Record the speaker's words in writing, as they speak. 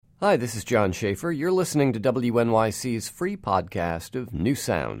Hi, this is John Schaefer. You're listening to WNYC's free podcast of New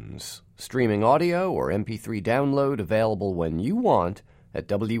Sounds. Streaming audio or MP3 download available when you want at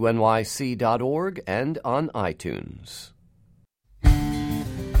wnyc.org and on iTunes.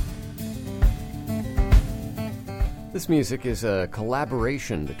 This music is a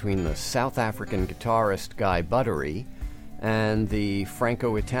collaboration between the South African guitarist Guy Buttery and the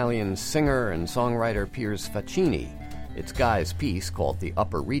Franco-Italian singer and songwriter Piers Faccini. It's Guy's piece called The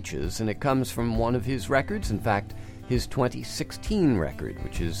Upper Reaches, and it comes from one of his records, in fact, his 2016 record,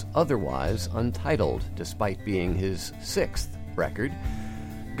 which is otherwise untitled, despite being his sixth record.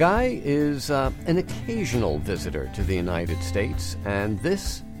 Guy is an occasional visitor to the United States, and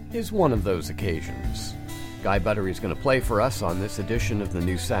this is one of those occasions. Guy Buttery is going to play for us on this edition of the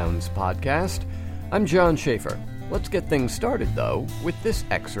New Sounds podcast. I'm John Schaefer. Let's get things started, though, with this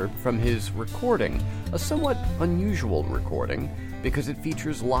excerpt from his recording, a somewhat unusual recording because it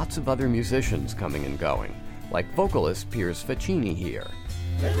features lots of other musicians coming and going, like vocalist Piers Faccini here.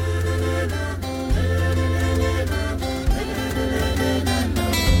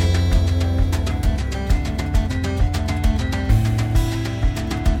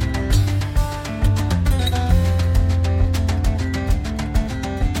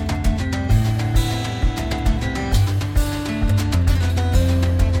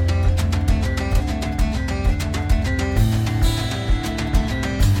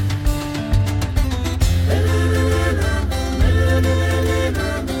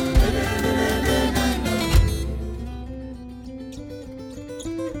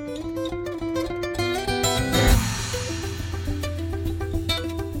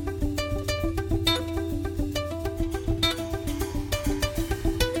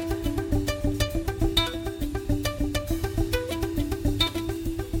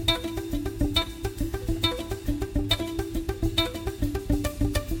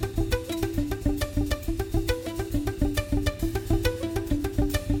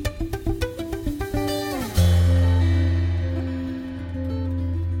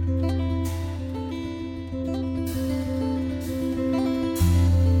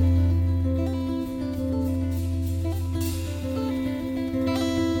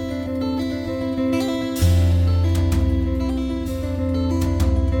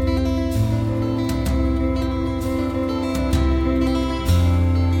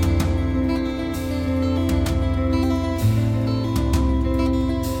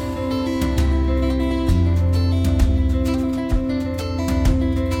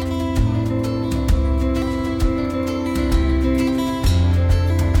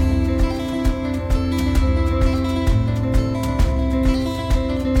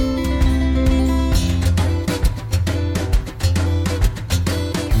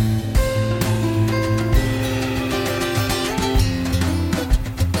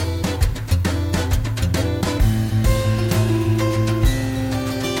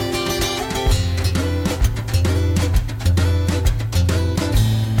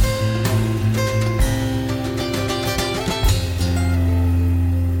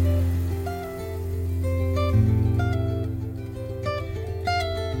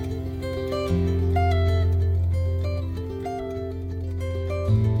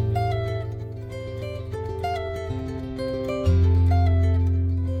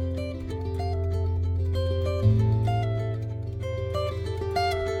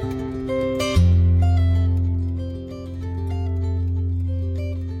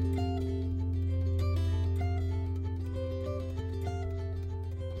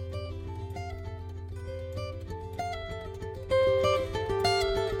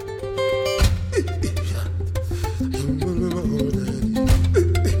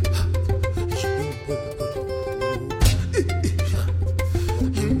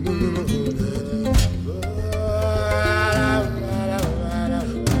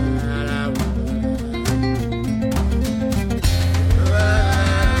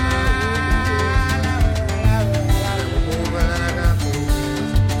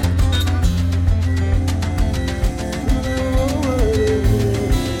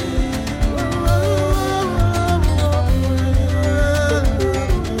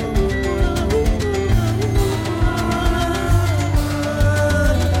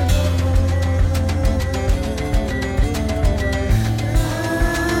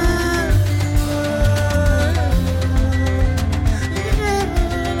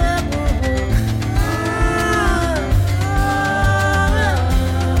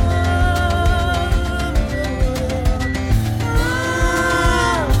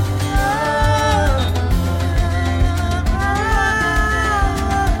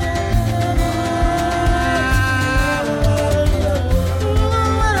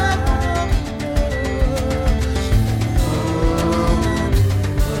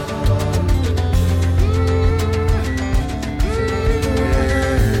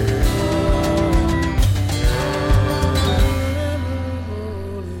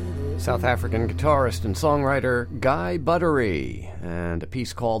 South African guitarist and songwriter Guy Buttery, and a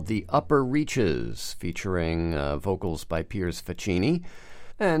piece called The Upper Reaches, featuring vocals by Piers Faccini.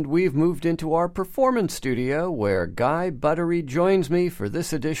 And we've moved into our performance studio, where Guy Buttery joins me for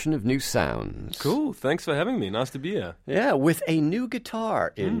this edition of New Sounds. Cool. Thanks for having me. Nice to be here. Yeah, with a new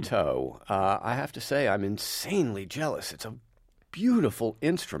guitar in tow. I have to say, I'm insanely jealous. It's a beautiful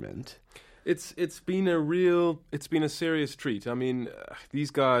instrument. It's been a serious treat. I mean,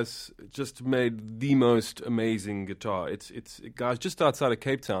 these guys just made the most amazing guitar. It's guys just outside of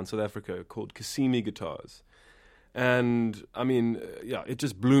Cape Town, South Africa, called Cassini Guitars. And I mean, it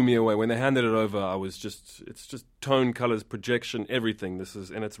just blew me away when they handed it over. It's just tone, colors, projection, everything.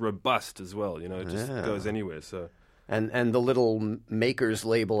 And it's robust as well. It just goes anywhere. So, and the little maker's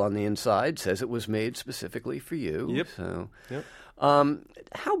label on the inside says it was made specifically for you. Yep. So, yep.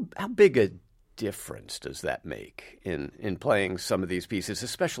 How big a difference does that make in playing some of these pieces,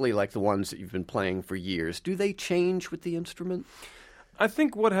 especially like the ones that you've been playing for years? Do they change with the instrument? I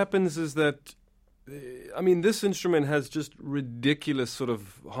think what happens is that, this instrument has just ridiculous sort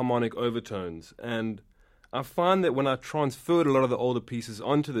of harmonic overtones. And I find that when I transferred a lot of the older pieces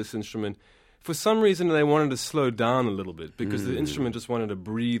onto this instrument, for some reason they wanted to slow down a little bit because the instrument just wanted to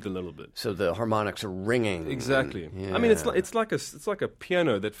breathe a little bit. So the harmonics are ringing. Exactly. It's like a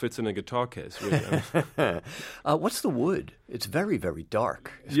piano that fits in a guitar case, really. What's the wood? It's very, very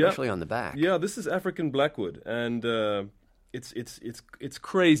dark, especially on the back. Yeah, this is African blackwood, and it's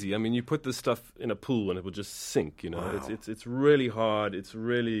crazy. I mean, you put this stuff in a pool and it will just sink. Wow. It's really hard. It's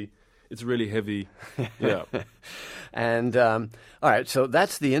really heavy. Yeah. And all right, so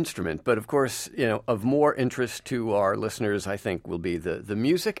that's the instrument. But of course, of more interest to our listeners, I think, will be the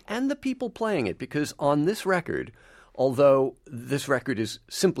music and the people playing it. Because on this record, although this record is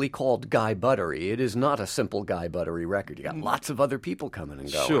simply called Guy Buttery, it is not a simple Guy Buttery record. You got lots of other people coming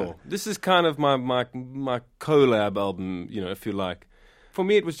and going. Sure. This is kind of my collab album, if you like. For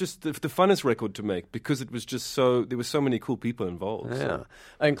me, it was just the funnest record to make because it was just there were so many cool people involved. Yeah, so.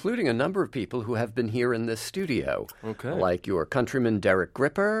 Including a number of people who have been here in this studio. Okay. Like your countryman Derek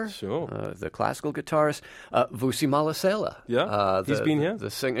Gripper, sure, the classical guitarist, Vusi Malasela. Yeah, he's been here.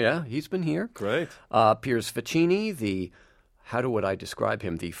 The singer, yeah, he's been here. Great. Piers Faccini, how would I describe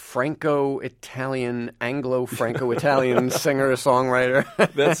him? The Franco-Italian, Anglo-Franco-Italian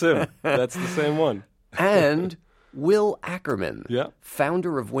singer-songwriter. That's him. That's the same one. And Will Ackerman, yeah,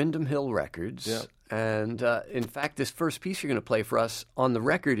 founder of Windham Hill Records. Yeah. And in fact, this first piece you're going to play for us on the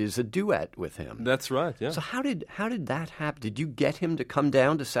record is a duet with him. That's right, yeah. So how did that happen? Did you get him to come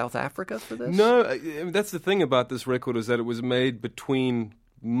down to South Africa for this? No, that's the thing about this record is that it was made between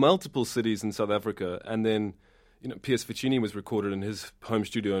multiple cities in South Africa, and then Piers Faccini was recorded in his home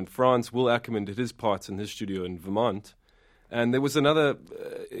studio in France. Will Ackerman did his parts in his studio in Vermont. And there was another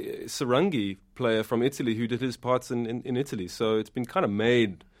sarangi player from Italy who did his parts in Italy. So it's been kind of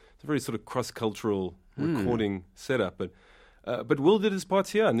made. It's a very sort of cross-cultural recording setup. But Will did his parts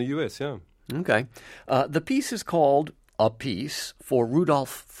here in the US, yeah. Okay. The piece is called A Piece for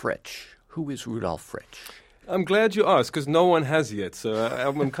Rudolf Fritsch. Who is Rudolf Fritsch? I'm glad you asked because no one has yet. So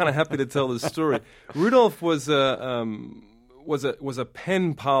I'm kind of happy to tell this story. Rudolf was a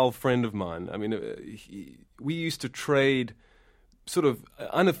pen pal friend of mine. I mean, we used to trade sort of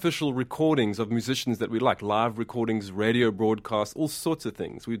unofficial recordings of musicians that we like, live recordings, radio broadcasts, all sorts of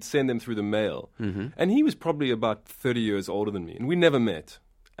things. We'd send them through the mail. Mm-hmm. And he was probably about 30 years older than me, and we never met.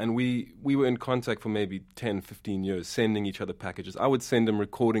 And we were in contact for maybe 10, 15 years, sending each other packages. I would send him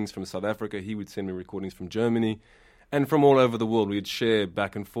recordings from South Africa. He would send me recordings from Germany. And from all over the world, we'd share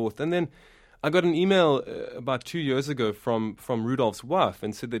back and forth. And then I got an email about 2 years ago from Rudolph's wife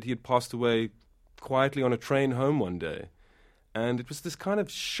and said that he had passed away quietly on a train home one day. And it was this kind of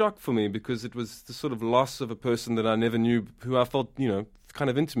shock for me because it was the sort of loss of a person that I never knew, who I felt, kind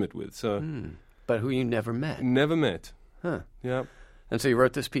of intimate with. So, But who you never met. Never met. Huh. Yeah. And so you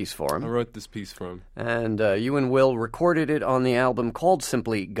wrote this piece for him. I wrote this piece for him. And you and Will recorded it on the album called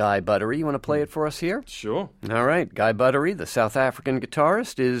simply Guy Buttery. You want to play it for us here? Sure. All right. Guy Buttery, the South African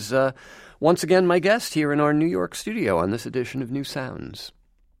guitarist, is once again my guest here in our New York studio on this edition of New Sounds.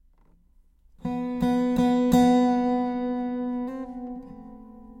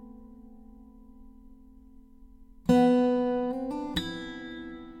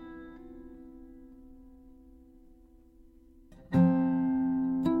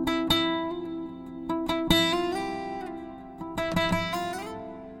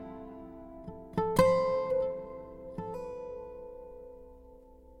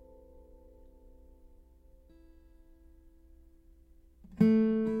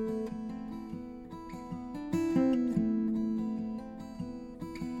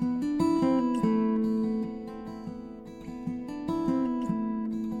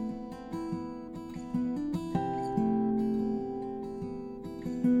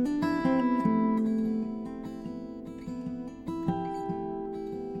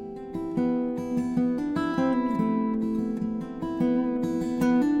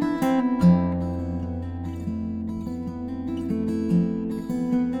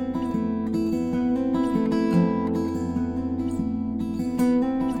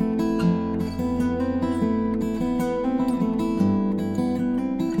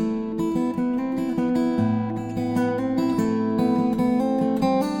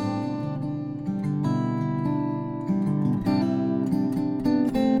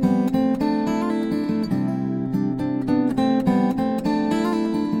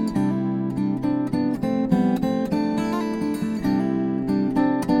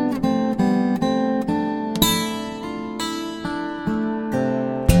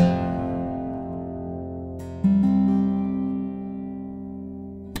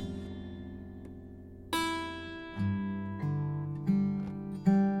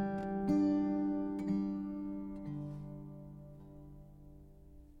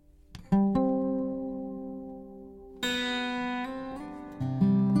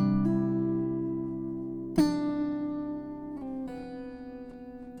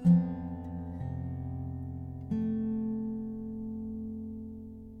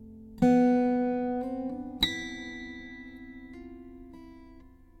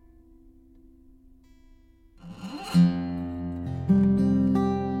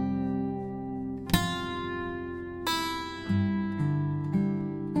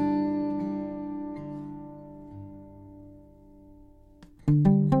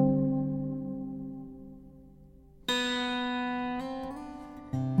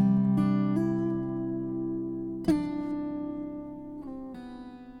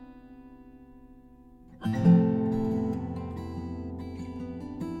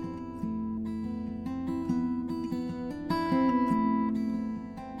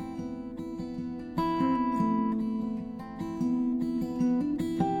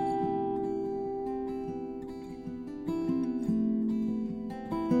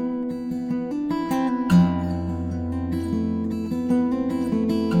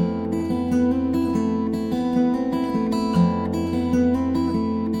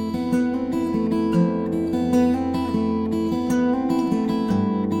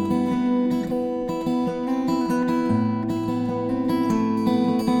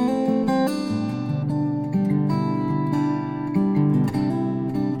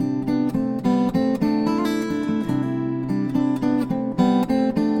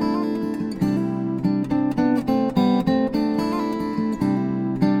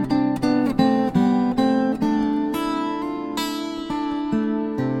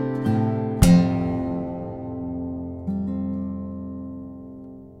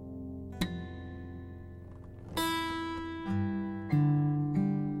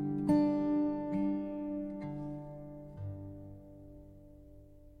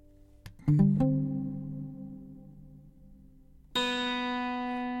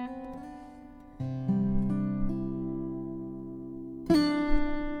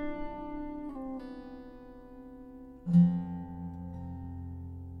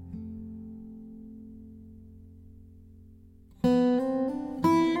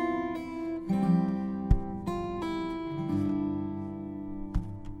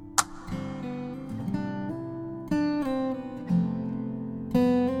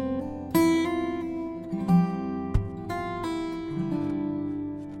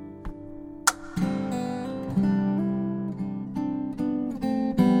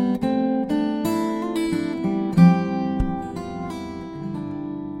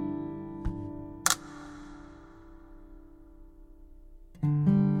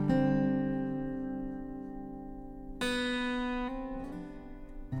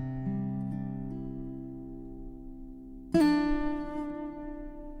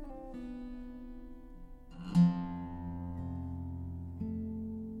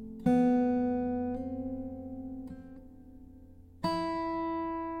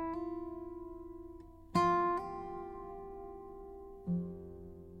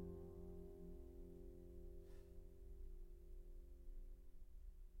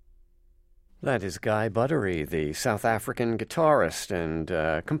 That is Guy Buttery, the South African guitarist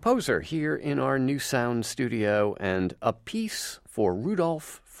and composer here in our New Sound studio, and a piece for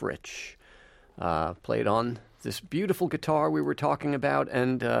Rudolf Fritsch, played on this beautiful guitar we were talking about.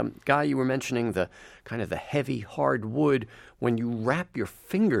 And Guy, you were mentioning the kind of the heavy, hard wood. When you wrap your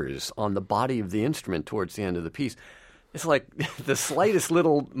fingers on the body of the instrument towards the end of the piece, it's like the slightest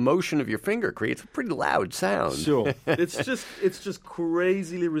little motion of your finger creates a pretty loud sound. Sure. It's just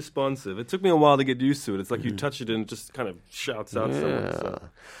crazily responsive. It took me a while to get used to it. It's like you touch it and it just kind of shouts out something. So.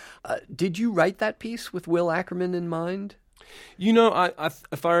 Did you write that piece with Will Ackerman in mind? You know,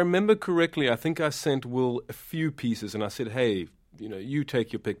 if I remember correctly, I think I sent Will a few pieces and I said, hey, you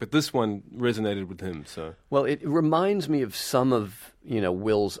take your pick, but this one resonated with him. So, well, it reminds me of some of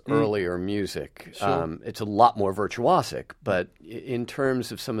Will's earlier music. Sure. It's a lot more virtuosic, but in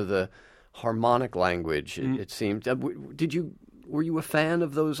terms of some of the harmonic language, it seemed. Were you a fan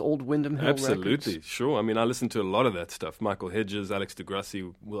of those old Windham Hill Absolutely, records? Sure. I mean, I listened to a lot of that stuff. Michael Hedges, Alex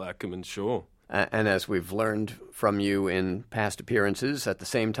DeGrassi, Will Ackerman, sure. And as we've learned from you in past appearances, at the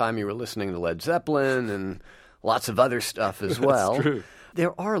same time you were listening to Led Zeppelin and lots of other stuff as well. That's true.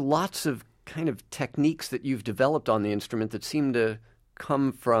 There are lots of kind of techniques that you've developed on the instrument that seem to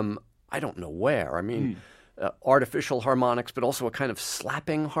come from, I don't know where. I mean, artificial harmonics, but also a kind of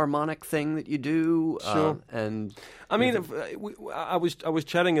slapping harmonic thing that you do. Sure. And I mean, I was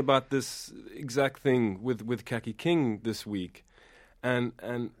chatting about this exact thing with Kaki King this week. And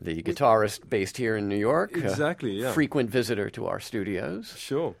the guitarist based here in New York. Exactly, yeah. Frequent visitor to our studios.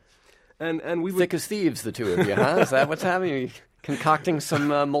 Sure. And we were thick as thieves, the two of you, huh? Is that what's happening? Are you concocting some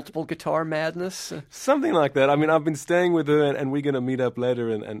multiple guitar madness? Something like that. I mean, I've been staying with her, and we're going to meet up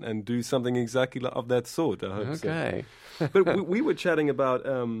later and do something exactly of that sort. I hope okay. So. But we were chatting about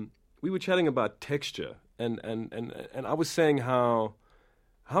texture, and I was saying how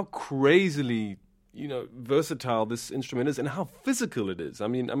crazily versatile this instrument is and how physical it is. I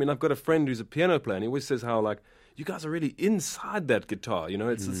mean, I've got a friend who's a piano player, and he always says how you guys are really inside that guitar.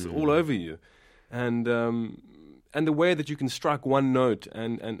 It's all over you, and the way that you can strike one note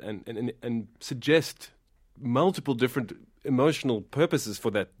and suggest multiple different emotional purposes for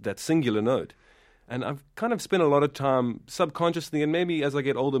that singular note. And I've kind of spent a lot of time subconsciously, and maybe as I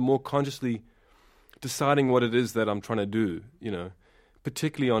get older, more consciously deciding what it is that I'm trying to do.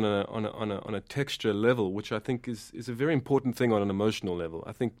 Particularly on a texture level, which I think is a very important thing on an emotional level.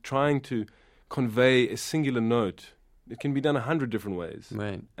 I think trying to convey a singular note, it can be done 100 different ways.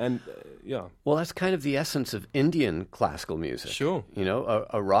 Right. And, yeah. Well, that's kind of the essence of Indian classical music. Sure.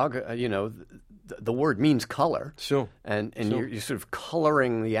 A raga, the word means color. Sure. And sure. You're sort of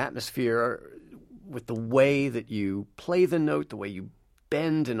coloring the atmosphere with the way that you play the note, the way you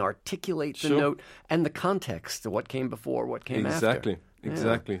bend and articulate the note, and the context of what came before, what came after.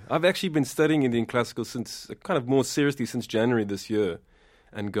 Exactly. Yeah. I've actually been studying Indian classical since, kind of more seriously since January this year,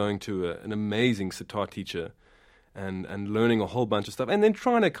 and going to an amazing sitar teacher and learning a whole bunch of stuff, and then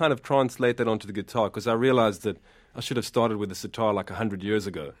trying to kind of translate that onto the guitar, because I realized that I should have started with the sitar like 100 years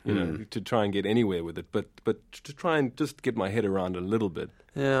ago, to try and get anywhere with it, but to try and just get my head around a little bit.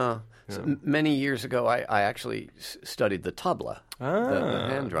 Yeah. So many years ago, I actually studied the tabla, the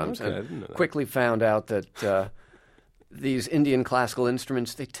hand drums, okay. and quickly found out that these Indian classical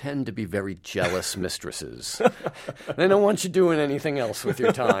instruments, they tend to be very jealous mistresses. They don't want you doing anything else with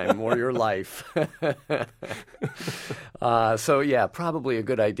your time or your life. So yeah, probably a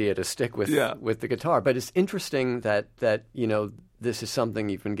good idea to stick with the guitar. But it's interesting that this is something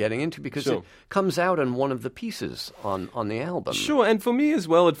you've been getting into because it comes out in one of the pieces on the album. Sure, and for me as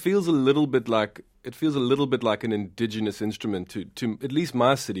well, it feels a little bit like an indigenous instrument to at least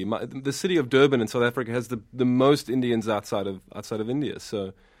my city. The city of Durban in South Africa has the most Indians outside of India.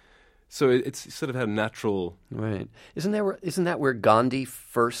 So it's sort of had a natural right. Isn't that where Gandhi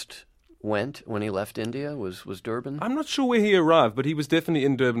first went when he left India? Was Durban? I'm not sure where he arrived, but he was definitely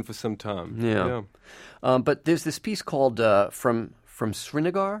in Durban for some time. Yeah. But there's this piece called from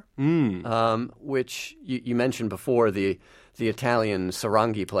Srinagar, which you mentioned before, the Italian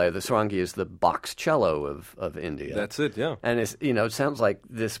sarangi player. The sarangi is the box cello of India. That's it, yeah. And it sounds like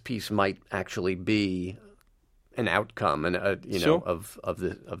this piece might actually be an outcome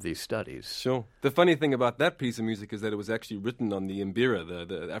of these studies. Sure. The funny thing about that piece of music is that it was actually written on the mbira,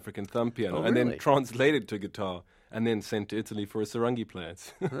 the African thumb piano, and then translated to guitar, and then sent to Italy for a sarangi player.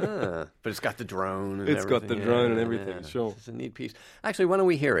 But it's got the drone and everything. It's got the drone and everything, sure. It's a neat piece. Actually, why don't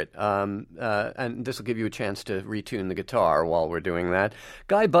we hear it? And this will give you a chance to retune the guitar while we're doing that.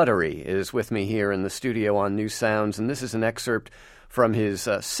 Guy Buttery is with me here in the studio on New Sounds, and this is an excerpt from his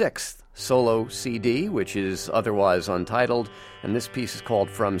sixth solo CD, which is otherwise untitled, and this piece is called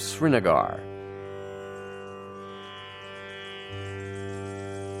From Srinagar.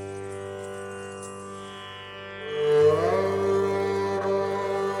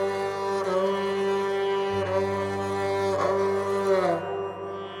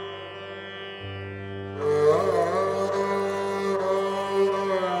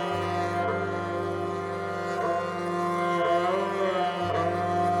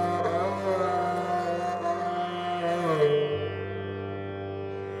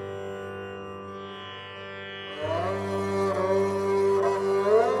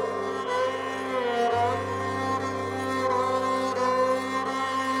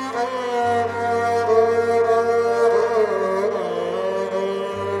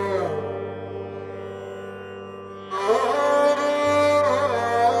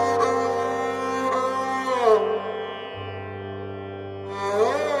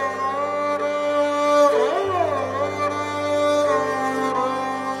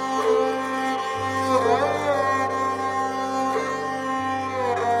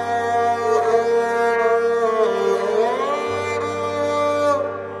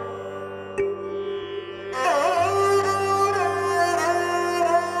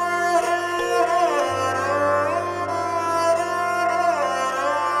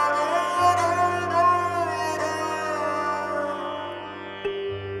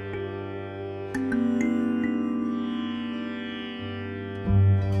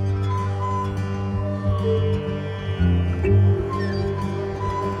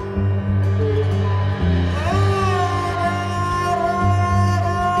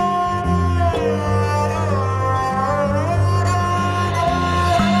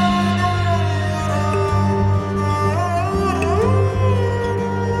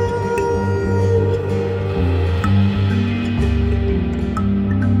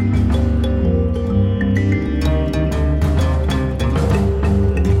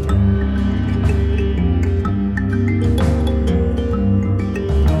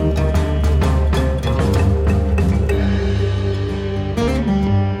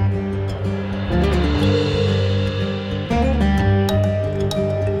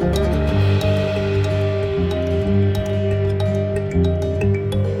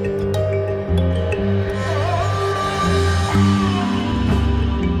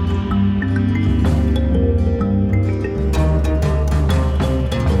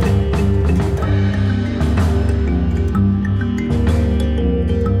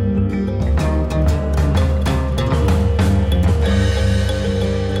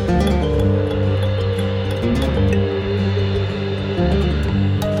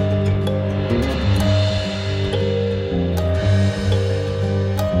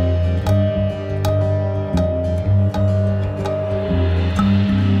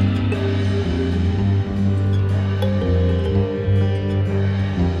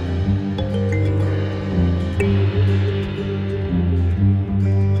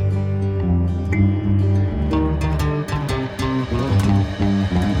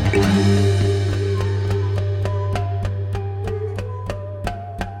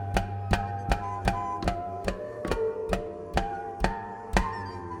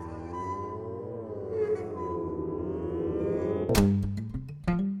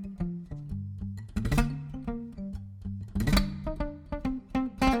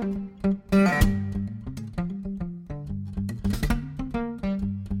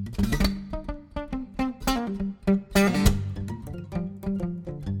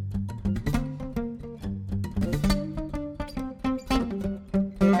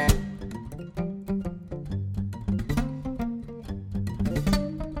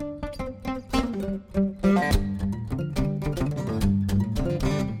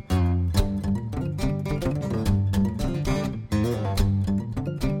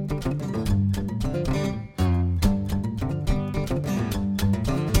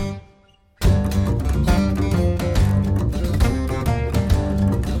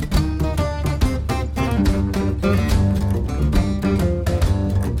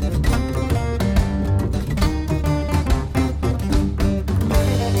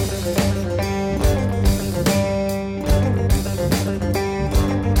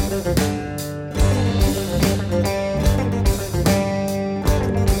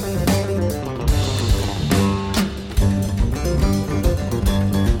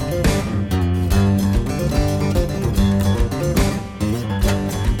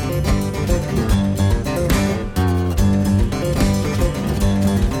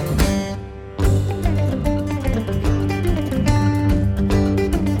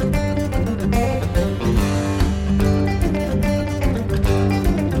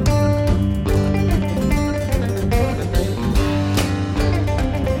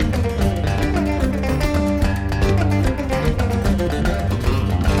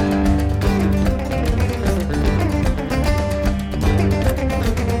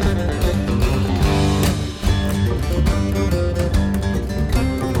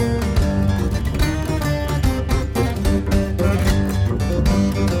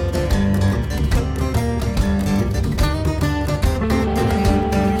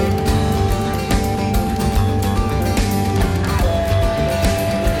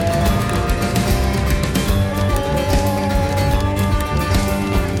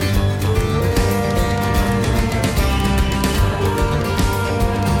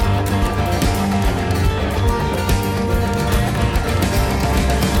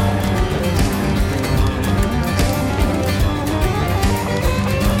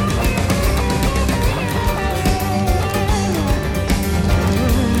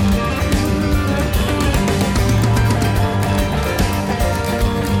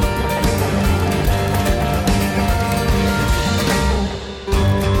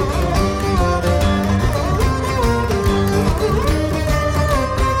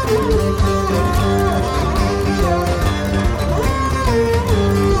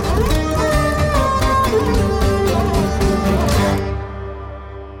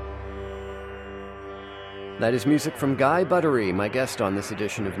 That is music from Guy Buttery, my guest on this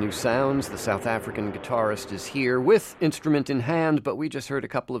edition of New Sounds. The South African guitarist is here with instrument in hand, but we just heard a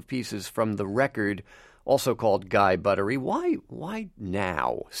couple of pieces from the record, also called Guy Buttery. Why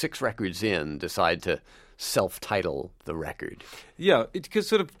now, 6 records in, decide to self-title the record? Yeah, because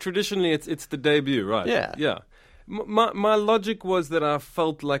sort of traditionally it's the debut, right? Yeah. My logic was that I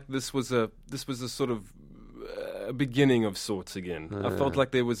felt like this was a sort of a beginning of sorts again. I felt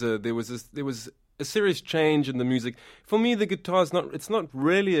like there was a serious change in the music. For me, the guitar it's not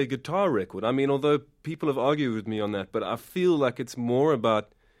really a guitar record. I mean, although people have argued with me on that, but I feel like it's more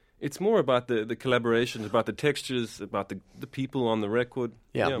about the collaborations, about the textures, about the people on the record.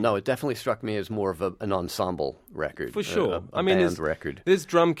 Yeah, no, it definitely struck me as more of an ensemble record. For sure. A band record. There's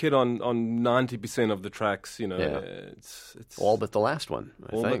drum kit on 90% of the tracks, you know. Yeah. It's all but the last one,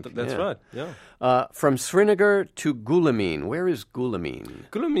 I think. That's right, yeah. From Srinagar to Gulameen. Where is Gulameen?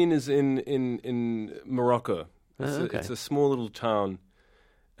 Gulameen is in Morocco. It's a small little town,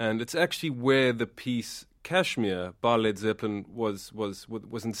 and it's actually where the piece Kashmir by Led Zeppelin was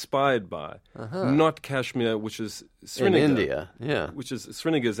inspired by, not Kashmir, which is Srinagar, in India, yeah, which is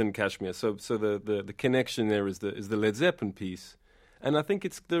Srinagar's in Kashmir. So the connection there is the Led Zeppelin piece, and I think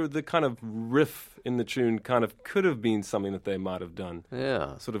it's the kind of riff in the tune kind of could have been something that they might have done,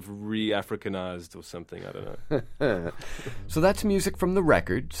 sort of re-Africanized or something. I don't know. So that's music from the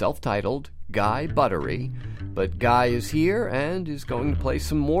record, self-titled Guy Buttery. But Guy is here and is going to play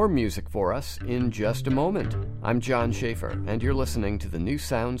some more music for us in just a moment. I'm John Schaefer, and you're listening to the New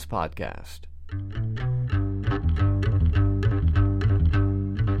Sounds Podcast.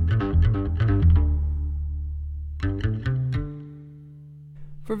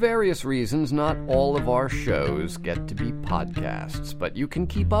 For various reasons, not all of our shows get to be podcasts, but you can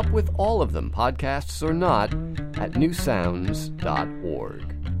keep up with all of them, podcasts or not, at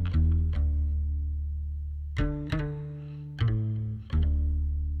newsounds.org.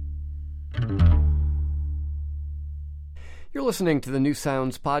 You're listening to the New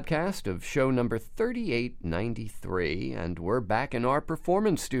Sounds podcast of show number 3893, and we're back in our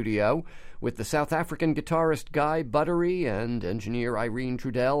performance studio with the South African guitarist Guy Buttery and engineer Irene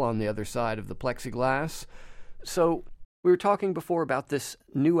Trudell on the other side of the plexiglass. So we were talking before about this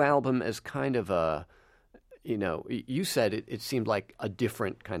new album as kind of a, you said it seemed like a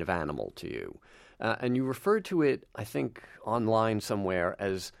different kind of animal to you. And you referred to it, I think, online somewhere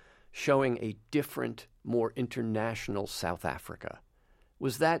as showing a different, more international South Africa.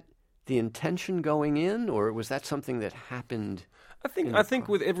 Was that the intention going in, or was that something that happened? I think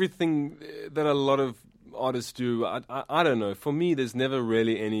with everything that a lot of artists do, I don't know. For me, there's never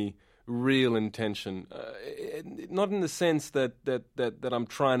really any real intention. Not in the sense that I'm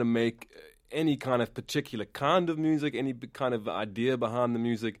trying to make any kind of particular kind of music, any kind of idea behind the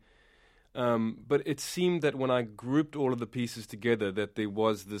music. But it seemed that when I grouped all of the pieces together, that there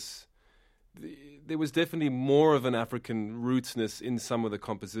was definitely more of an African rootsness in some of the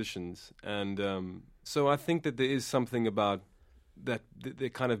compositions. And so I think that there is something about that they're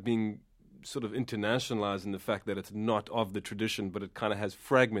kind of being sort of internationalized in the fact that it's not of the tradition, but it kind of has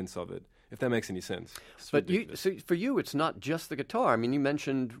fragments of it, if that makes any sense. But so for you, it's not just the guitar. I mean, you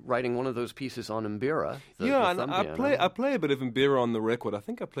mentioned writing one of those pieces on Mbira. And I play a bit of Mbira on the record. I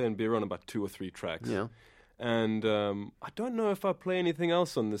think I play Mbira on about 2 or 3 tracks. Yeah. And I don't know if I play anything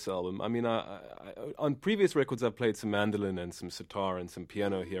else on this album. I mean, I on previous records I've played some mandolin and some sitar and some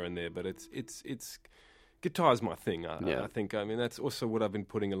piano here and there, but it's guitar's my thing. I think. I mean, that's also what I've been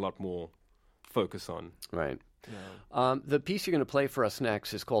putting a lot more focus on. Right. Yeah. The piece you're going to play for us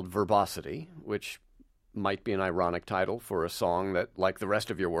next is called Verbosity, which might be an ironic title for a song that, like the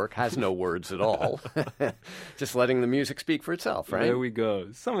rest of your work, has no words at all. Just letting the music speak for itself, right? There we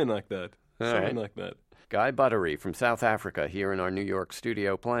go. Something like that. Like that. Guy Buttery from South Africa here in our New York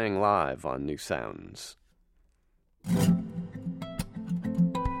studio playing live on New Sounds.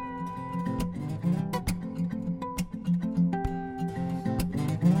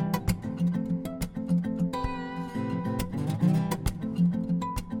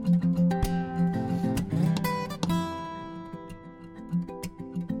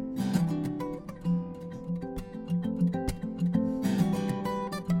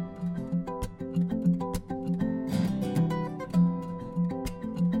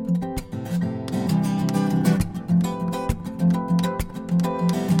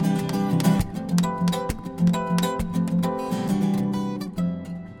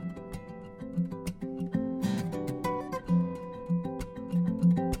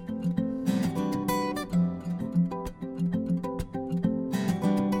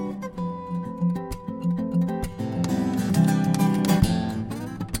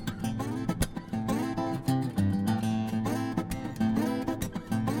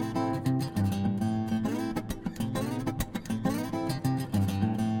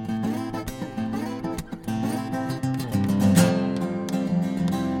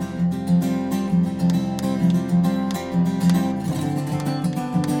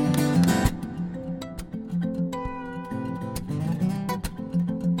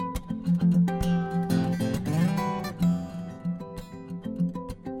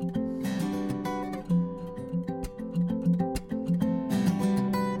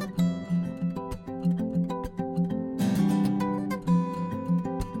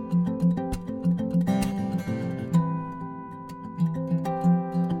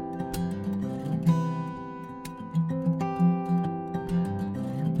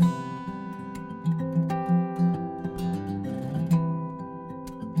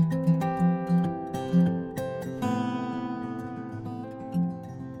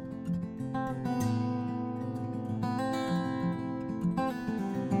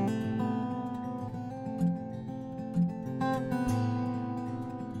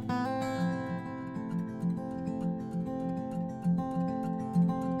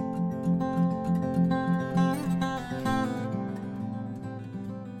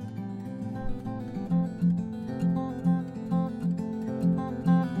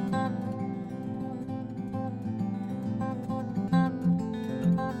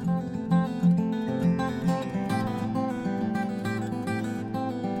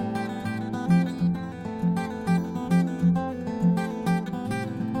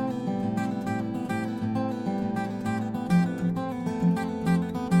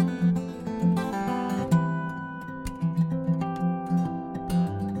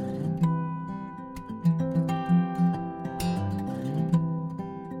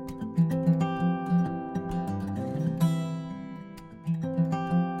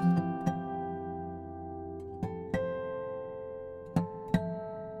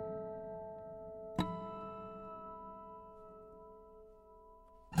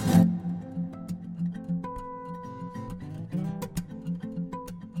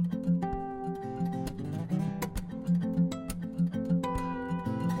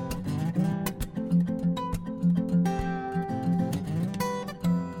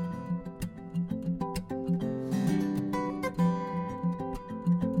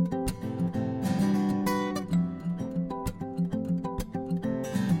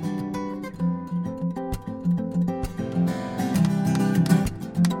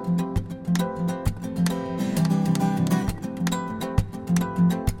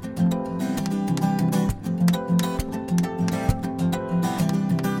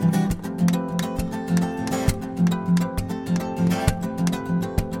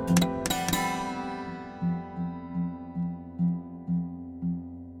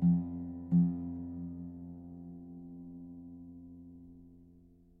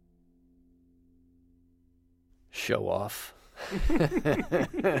 Show off.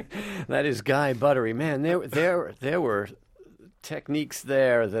 That is Guy Buttery. Man, there were techniques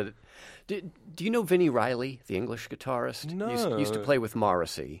there that... Do you know Vinnie Riley, the English guitarist? No. He used to play with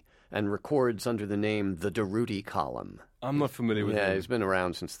Morrissey and records under the name The Durutti Column. I'm not familiar with him. Yeah, he's been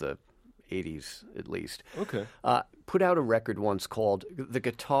around since the 80s at least. Okay. Put out a record once called The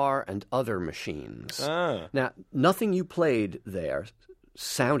Guitar and Other Machines. Now, nothing you played there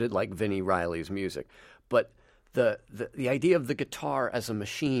sounded like Vinnie Riley's music, but the idea of the guitar as a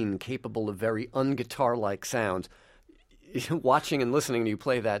machine capable of very un-guitar-like sounds, watching and listening to you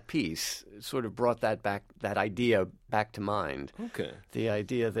play that piece sort of brought that idea back to mind. Okay. The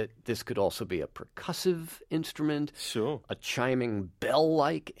idea that this could also be a percussive instrument, Sure. a chiming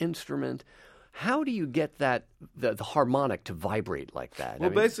bell-like instrument. How do you get that the harmonic to vibrate like that? Well,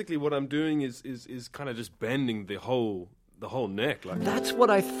 basically, what I'm doing is kind of just bending the whole neck. Like That's what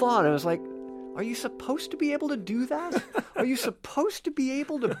I thought. I was like, are you supposed to be able to do that? Are you supposed to be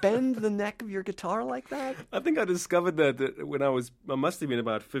able to bend the neck of your guitar like that? I think I discovered that when I must have been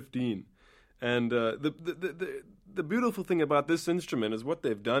about 15. And the beautiful thing about this instrument is what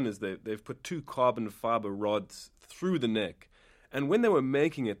they've done is they've put 2 carbon fiber rods through the neck. And when they were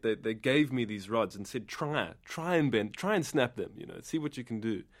making it, they gave me these rods and said, try and bend, try and snap them, see what you can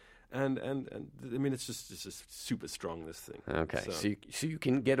do. And I mean, it's just super strong, this thing. Okay, so you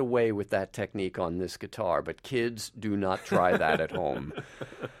can get away with that technique on this guitar, but kids, do not try that at home.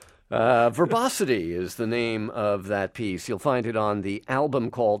 Verbosity is the name of that piece. You'll find it on the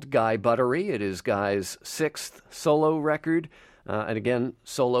album called Guy Buttery. It is Guy's 6th solo record. And again,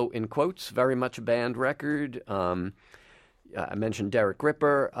 solo in quotes, very much a band record. I mentioned Derek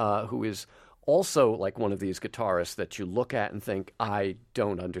Ripper, who is also like one of these guitarists that you look at and think, I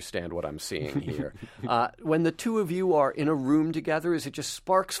don't understand what I'm seeing here. When the two of you are in a room together, is it just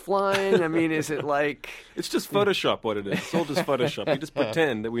sparks flying? I mean, is it like... It's just Photoshop what it is. It's all just Photoshop. We just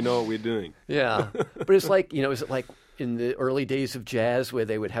pretend that we know what we're doing. Yeah. But it's like, is it like in the early days of jazz where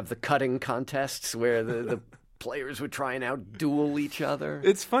they would have the cutting contests where the players would try and out-duel each other?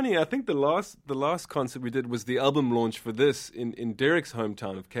 It's funny. I think the last concert we did was the album launch for this in Derek's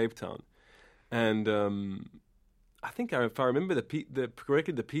hometown of Cape Town. And I think if I remember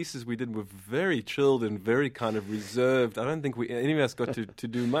correctly, the pieces we did were very chilled and very kind of reserved. I don't think any of us got to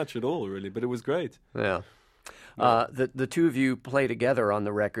do much at all, really, but it was great. Yeah. The two of you play together on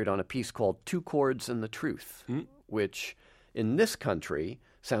the record on a piece called 2 Chords and the Truth, which in this country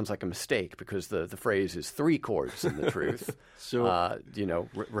sounds like a mistake because the phrase is 3 chords and the truth. Sure.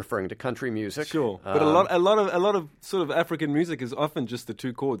 Referring to country music. Sure. But a lot of sort of African music is often just the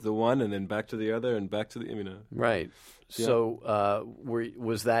 2 chords, the one and then back to the other and back to the, Right. Yeah. So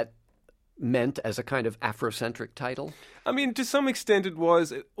was that meant as a kind of Afrocentric title? I mean, to some extent it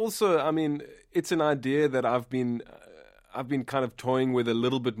was. Also, I mean, it's an idea that I've been kind of toying with a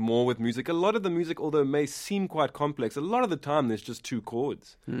little bit more with music. A lot of the music, although it may seem quite complex, a lot of the time there's just 2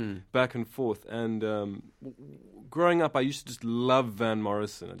 chords back and forth. And growing up, I used to just love Van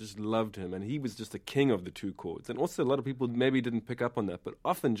Morrison. I just loved him. And he was just the king of the 2 chords. And also a lot of people maybe didn't pick up on that, but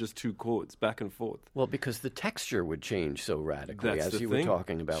often just 2 chords back and forth. Well, because the texture would change so radically, That's as the you thing. were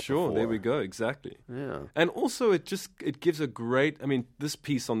talking about Sure, before. there we go, exactly. Yeah. And also it gives a great, I mean, this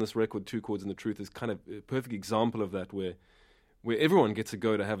piece on this record, 2 Chords and the Truth, is kind of a perfect example of that where everyone gets a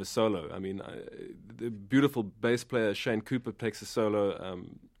go to have a solo. I mean, the beautiful bass player Shane Cooper takes a solo.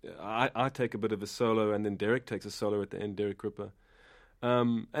 I take a bit of a solo, and then Derek takes a solo at the end, Derek Ripper.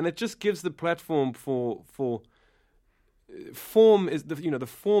 And it just gives the platform for form is the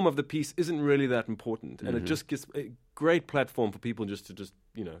form of the piece isn't really that important, and it just gives a great platform for people just to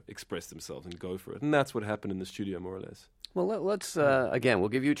express themselves and go for it. And that's what happened in the studio, more or less. Well, let's, again, we'll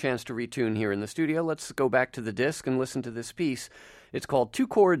give you a chance to retune here in the studio. Let's go back to the disc and listen to this piece. It's called 2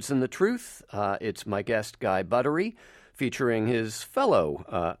 Chords and the Truth. It's my guest, Guy Buttery, featuring his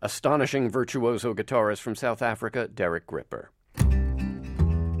fellow astonishing virtuoso guitarist from South Africa, Derek Ripper.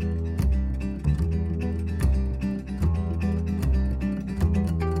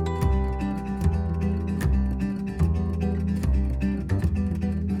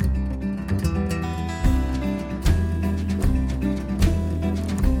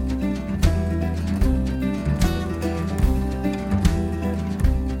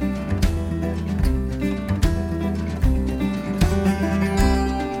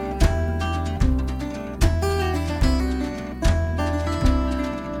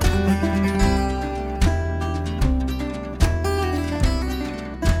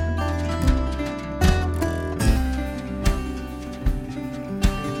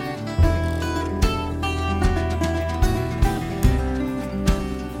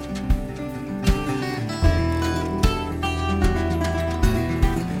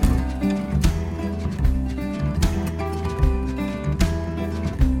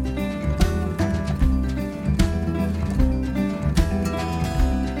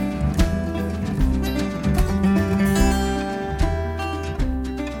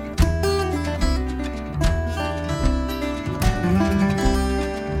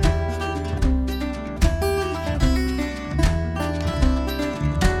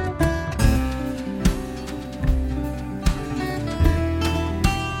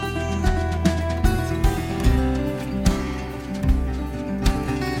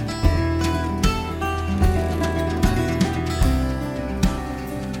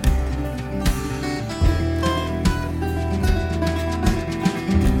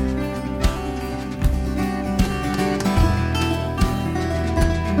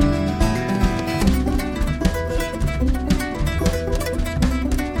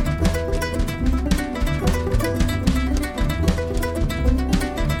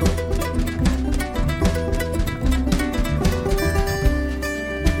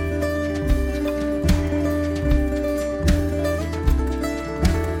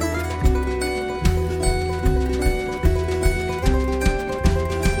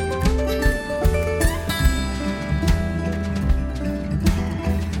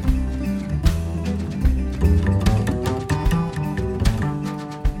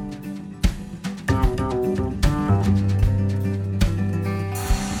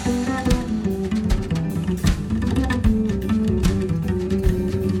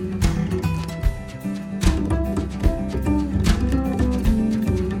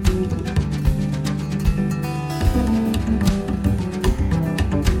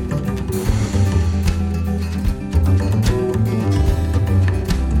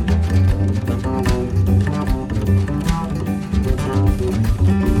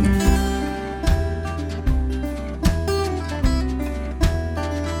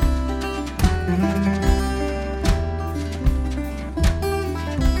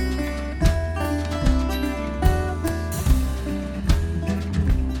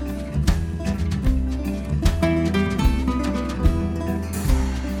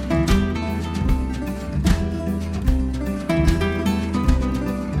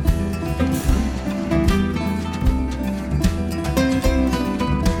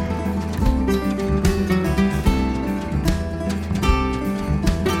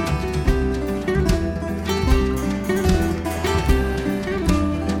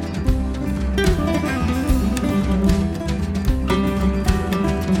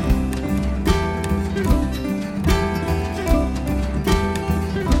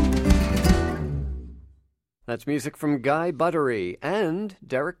 That's music from Guy Buttery and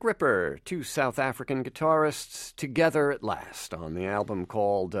Derek Ripper, two South African guitarists together at last on the album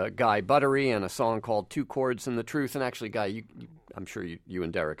called Guy Buttery and a song called Two Chords and the Truth. And actually, Guy, I'm sure you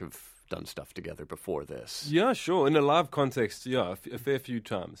and Derek have done stuff together before this. Yeah, sure. In a live context, yeah, a fair few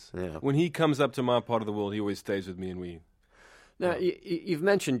times. Yeah. When he comes up to my part of the world, he always stays with me, and we... Now, you've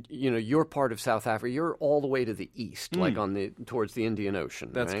mentioned, your part of South Africa. You're all the way to the east, like towards the Indian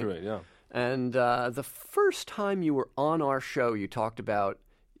Ocean, That's right? correct, yeah. And the first time you were on our show, you talked about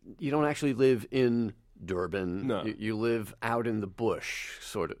you don't actually live in Durban. No. You live out in the bush,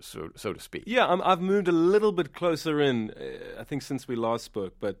 so to speak. Yeah, I've moved a little bit closer in, I think, since we last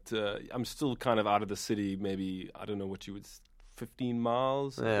spoke, but I'm still kind of out of the city, maybe, I don't know what 15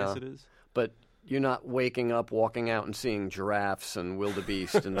 miles, I guess it is. But you're not waking up, walking out and seeing giraffes and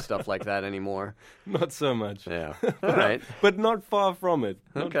wildebeest and stuff like that anymore? Not so much. Yeah. All right. But not far from it.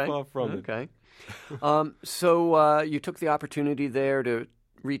 Okay. Not far from it. Okay. So you took the opportunity there to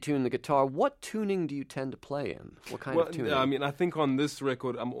retune the guitar. What tuning do you tend to play in? What kind of tuning? I mean, I think on this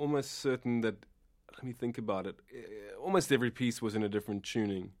record, I'm almost certain that, let me think about it, almost every piece was in a different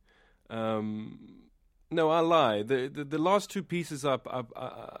tuning. No, I lie. The last two pieces I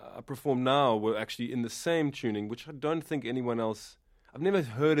perform now were actually in the same tuning, which I don't think anyone else... I've never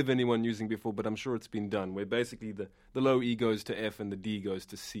heard of anyone using before, but I'm sure it's been done, where basically the low E goes to F and the D goes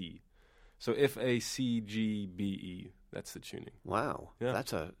to C. So F, A, C, G, B, E. That's the tuning. Wow. Yeah.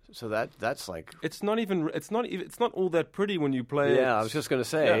 That's like... It's not all that pretty when you play it. Yeah, I was just going to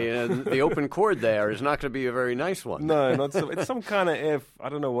say, the open chord there is not going to be a very nice one. No, not so. It's some kind of F. I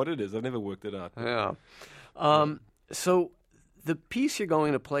don't know what it is. I've never worked it out. Yeah. So the piece you're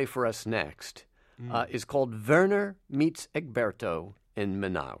going to play for us next is called Werner Meets Egberto in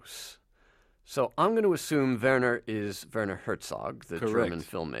Manaus. So I'm going to assume Werner is Werner Herzog, the Correct. German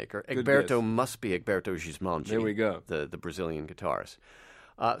filmmaker. Good Egberto guess. must be Egberto Gismonti. There we go. The Brazilian guitarist.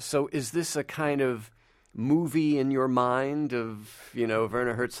 So is this a kind of movie in your mind of,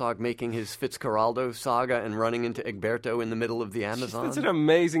 Werner Herzog making his Fitzcarraldo saga and running into Egberto in the middle of the Amazon? That's an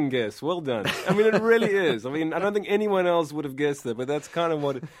amazing guess. Well done. I mean, it really is. I mean, I don't think anyone else would have guessed that, but that's kind of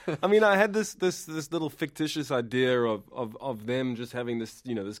what it... I mean, I had this little fictitious idea of them just having this,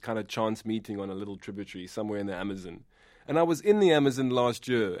 this kind of chance meeting on a little tributary somewhere in the Amazon. And I was in the Amazon last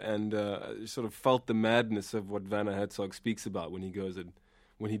year and sort of felt the madness of what Werner Herzog speaks about when he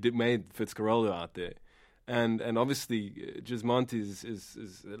made Fitzcarraldo out there. And obviously, Gismonti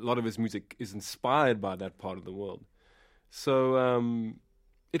is a lot of his music is inspired by that part of the world. So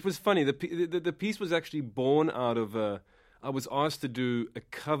it was funny. The piece was actually born out of I was asked to do a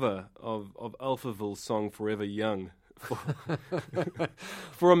cover of Alphaville's song "Forever Young"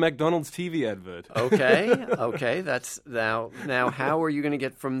 for a McDonald's TV advert. Okay. That's now. How are you going to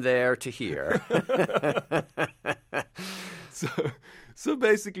get from there to here? So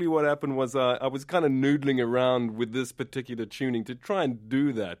basically what happened was I was kind of noodling around with this particular tuning to try and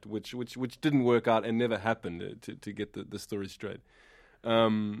do that, which didn't work out and never happened, to get the story straight.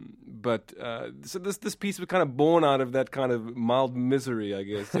 But so this piece was kind of born out of that kind of mild misery, I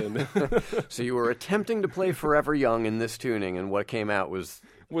guess. And so you were attempting to play Forever Young in this tuning, and what came out was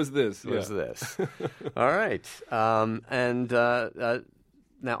this. All right. And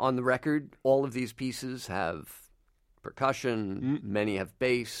now on the record, all of these pieces have percussion, many have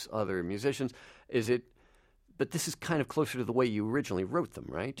bass, other musicians. But this is kind of closer to the way you originally wrote them,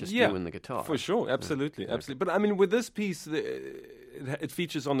 right? Just you and the guitar. For sure, absolutely. But I mean, with this piece, it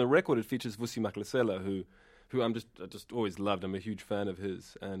features on the record. It features Vusi Maklasela, who I just always loved. I'm a huge fan of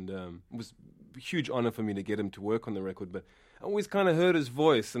his, and it was a huge honor for me to get him to work on the record. But I always kind of heard his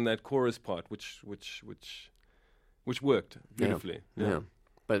voice in that chorus part, which worked beautifully. Yeah.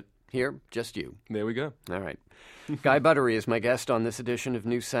 But here, just you. There we go. All right. Guy Buttery is my guest on this edition of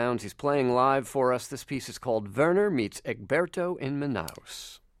New Sounds. He's playing live for us. This piece is called Werner Meets Egberto in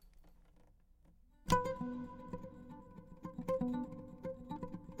Manaus.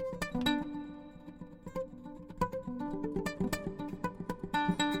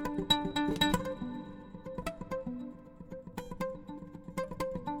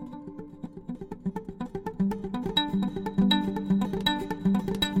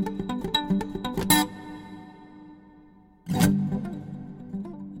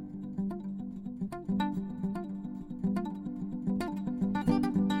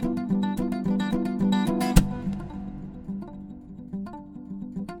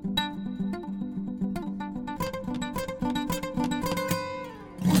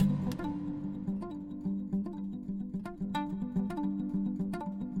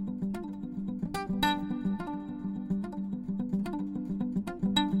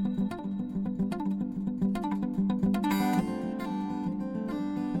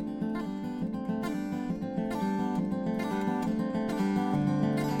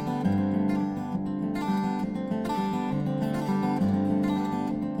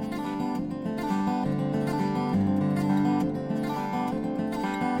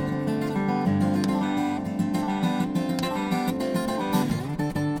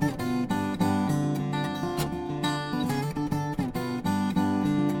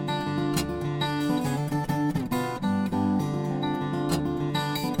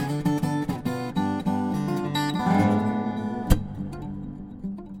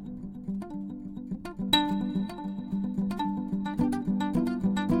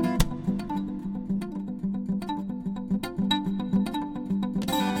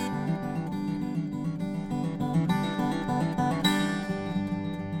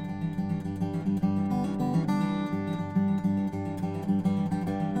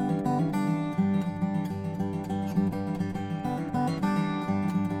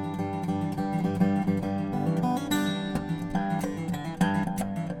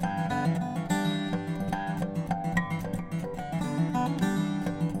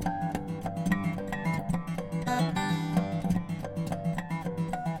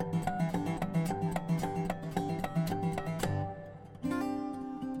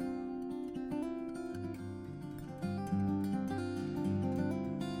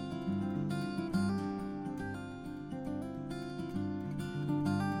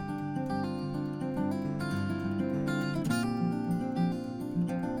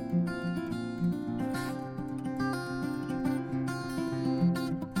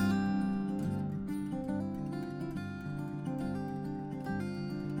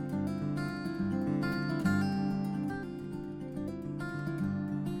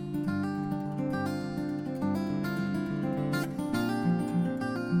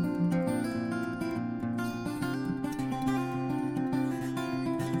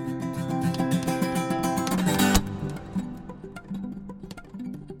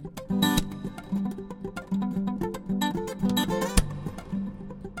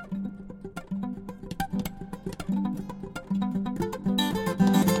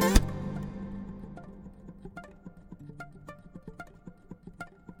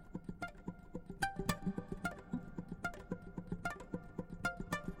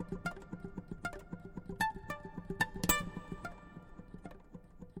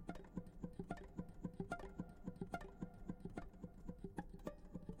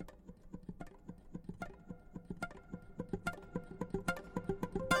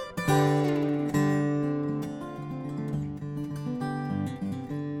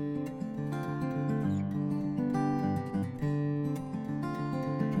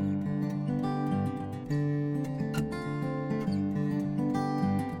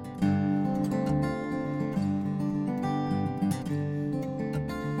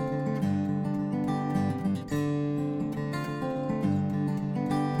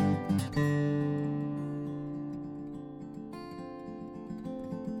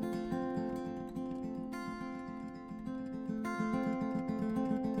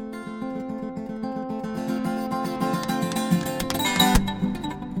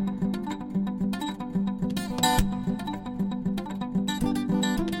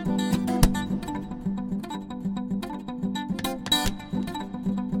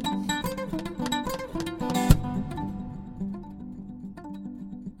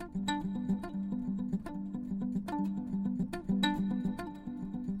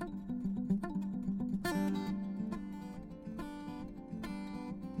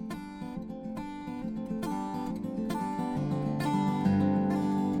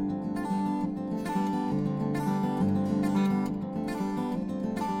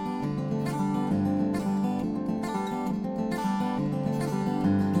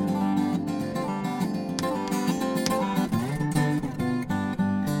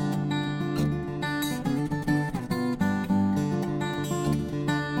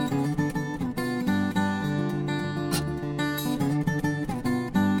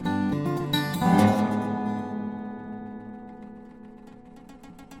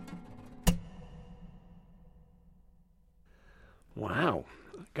 Wow.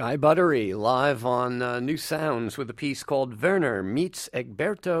 Guy Buttery live on New Sounds with a piece called Werner Meets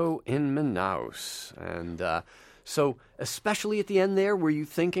Egberto in Manaus. And so, especially at the end there, were you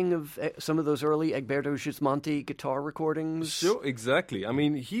thinking of some of those early Egberto Gismonti guitar recordings? Sure, exactly. I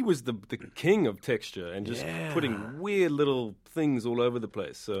mean, he was the king of texture and just putting weird little things all over the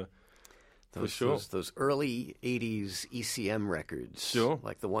place. So, for sure. Those early 80s ECM records. Sure.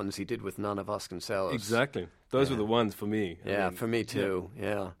 Like the ones he did with Nana Vasconcelos. Exactly. Those were the ones for me. I mean, for me too.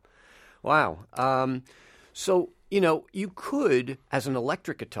 Yeah. Wow. So, you could, as an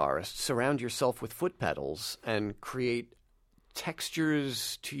electric guitarist, surround yourself with foot pedals and create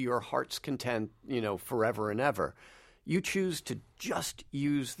textures to your heart's content, forever and ever. You choose to just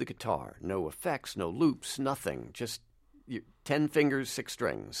use the guitar. No effects, no loops, nothing. Just 10 fingers, 6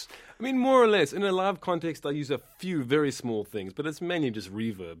 strings. I mean, more or less. In a live context, I use a few very small things, but it's mainly just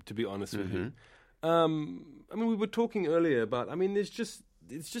reverb, to be honest with you. I mean, we were talking earlier about, it's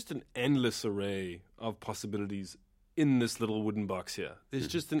just an endless array of possibilities in this little wooden box here. There's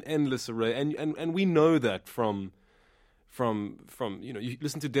just an endless array. And we know that from you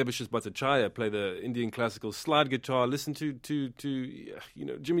listen to Debashis Bhattacharya play the Indian classical slide guitar, listen to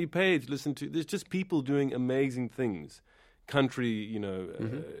Jimmy Page, there's just people doing amazing things. Country,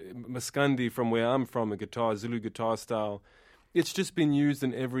 Maskandi from where I'm from, a guitar, Zulu guitar style. It's just been used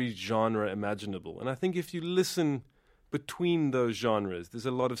in every genre imaginable. And I think if you listen between those genres, there's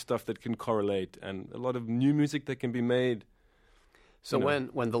a lot of stuff that can correlate and a lot of new music that can be made. So when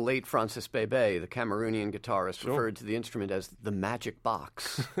the late Francis Bebe, the Cameroonian guitarist, referred to the instrument as the magic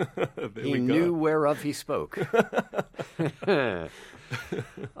box, he knew whereof he spoke.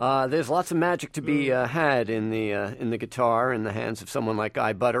 There's lots of magic to be had in the guitar in the hands of someone like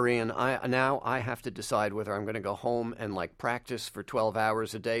Guy Buttery, and I have to decide whether I'm going to go home and practice for 12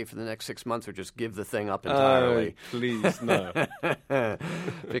 hours a day for the next 6 months, or just give the thing up entirely. Please, no.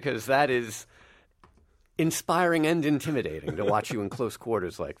 Because that is inspiring and intimidating to watch you in close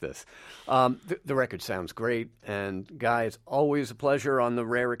quarters like this. The record sounds great, and Guy, it's always a pleasure on the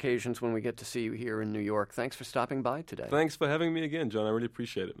rare occasions when we get to see you here in New York. Thanks for stopping by today. Thanks for having me again, John. I really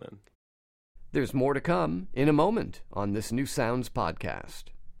appreciate it, man. There's more to come in a moment on this New Sounds podcast.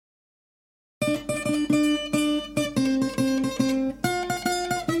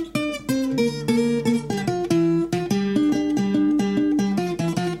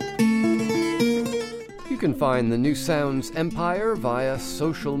 You can find the New Sounds empire via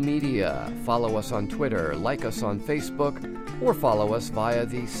social media. Follow us on Twitter, like us on Facebook, or follow us via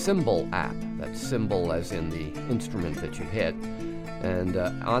the Symbol app. That's symbol as in the instrument that you hit. And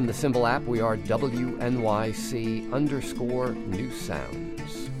on the Symbol app, we are WNYC_New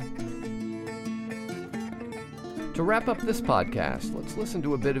Sounds. To wrap up this podcast, let's listen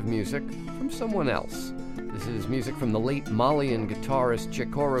to a bit of music from someone else. This is music from the late Malian guitarist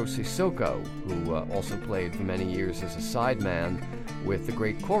Chikoro Sissoko, who also played for many years as a sideman with the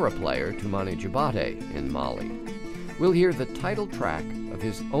great kora player Toumani Diabaté in Mali. We'll hear the title track of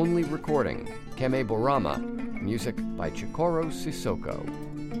his only recording, Keme Borama, music by Chikoro Sissoko.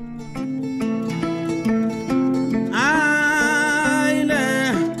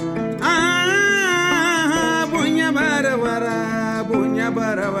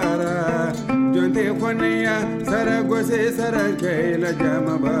 Jonte koneya saragose saranke la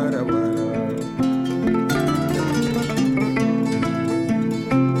jama bara bara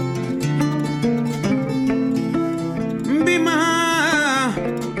Bima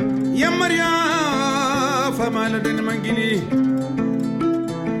ya Maria famala den mangili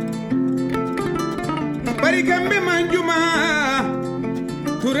Bari kambe manjuma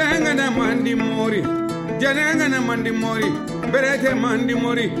turanga na mandi mori jananga na mandi mori Berete mandi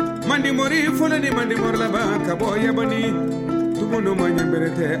mori fulani mandi mori la ba kaboya bani tumuno manya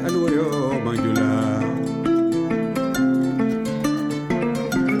berete alwoyo manjula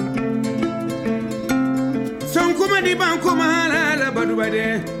Sonkuma di bankuma la badu bade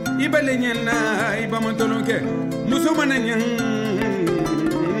ibale nyana ibamantolonke musomana nyang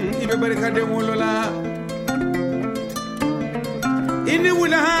ibe barka de wolola ini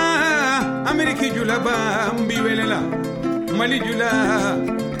wula Ameriki jula ba mbiwelela Mali jula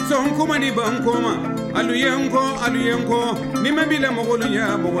sonkuma ni bankoma aluyenko ni mabila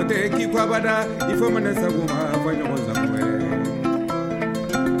mogolunya mogote ki kwabada ifo manasa guma fanyo zamwe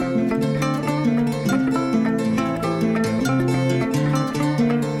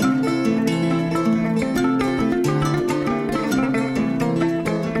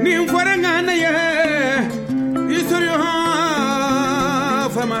ni mfaranga na ye isorio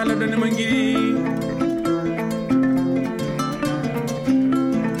famala dane mangi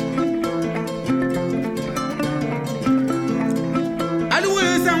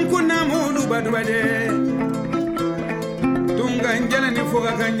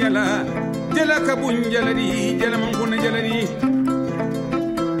la jala kabun jaladi jala mankuna jaladi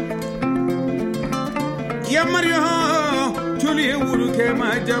ya mario tuli wulu ke ma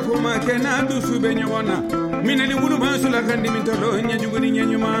jako ma kena dusu be nyona minali wulu ma sula kandi mitolo nyanjugo ni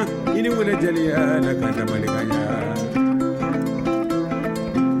nyanyuma ini wala jaliya la kanta malikanya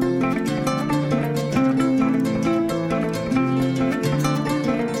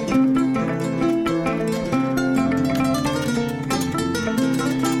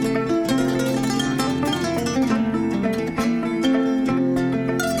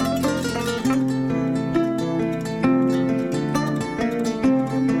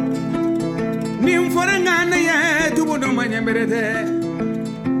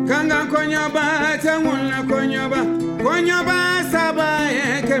Kanga konyoba tangula konyoba saba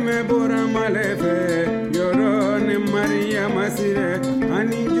keme bora malefe yoro ne Maria masire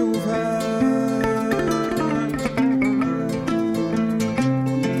ani jufa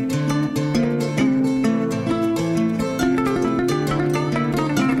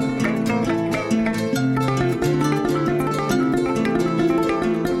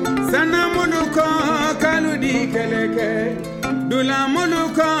sana munuko kaludi keleke Dula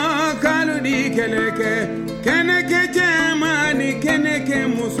muluko kaludi keleke keneke jamani keneke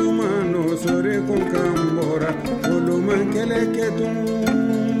musumano sore kunkambora uluma keleke tum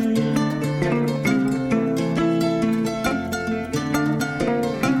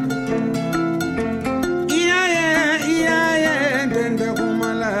iyaye tende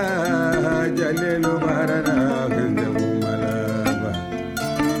kumala jalelo barara tende kumala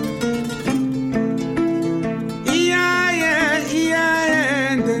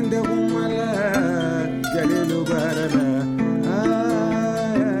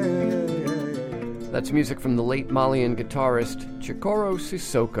That's music from the late Malian guitarist Chikoro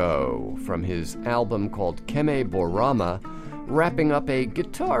Sissoko from his album called Keme Borama, wrapping up a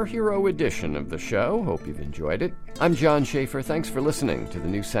Guitar Hero edition of the show. Hope you've enjoyed it. I'm John Schaefer. Thanks for listening to the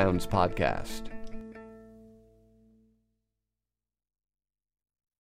New Sounds podcast.